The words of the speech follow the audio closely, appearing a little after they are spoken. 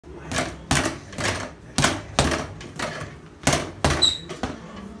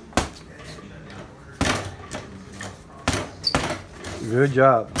Good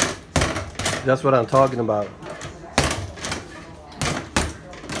job. That's what I'm talking about.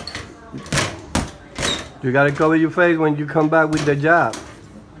 You gotta cover your face when you come back with the jab.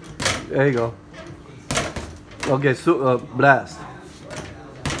 There you go. Okay, so blast.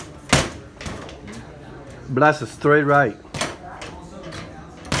 Blast straight right.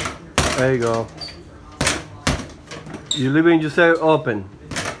 There you go. You're leaving yourself open.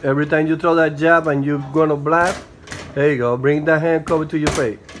 Every time you throw that jab and you're gonna blast, there you go. Bring that hand cover to your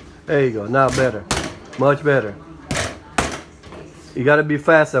face. There you go. Now better. Much better. You gotta be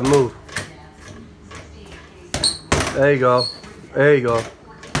fast and move. There you go. There you go.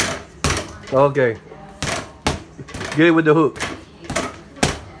 Okay. Get it with the hook.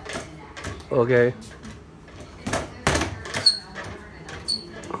 Okay.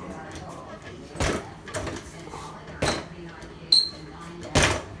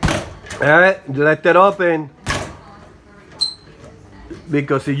 Alright, let that open.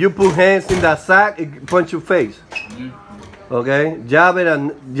 Because if you put hands in that sack, it punch your face. Okay? Jab it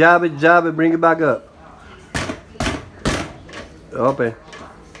and jab it, bring it back up. Open.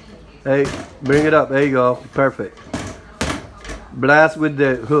 Hey, bring it up. There you go. Perfect. Blast with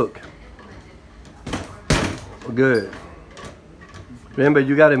the hook. Good. Remember,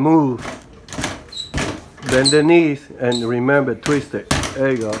 you gotta move. Bend the knees and remember, twist it.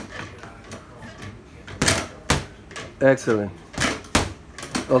 There you go. Excellent.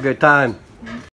 Okay, time.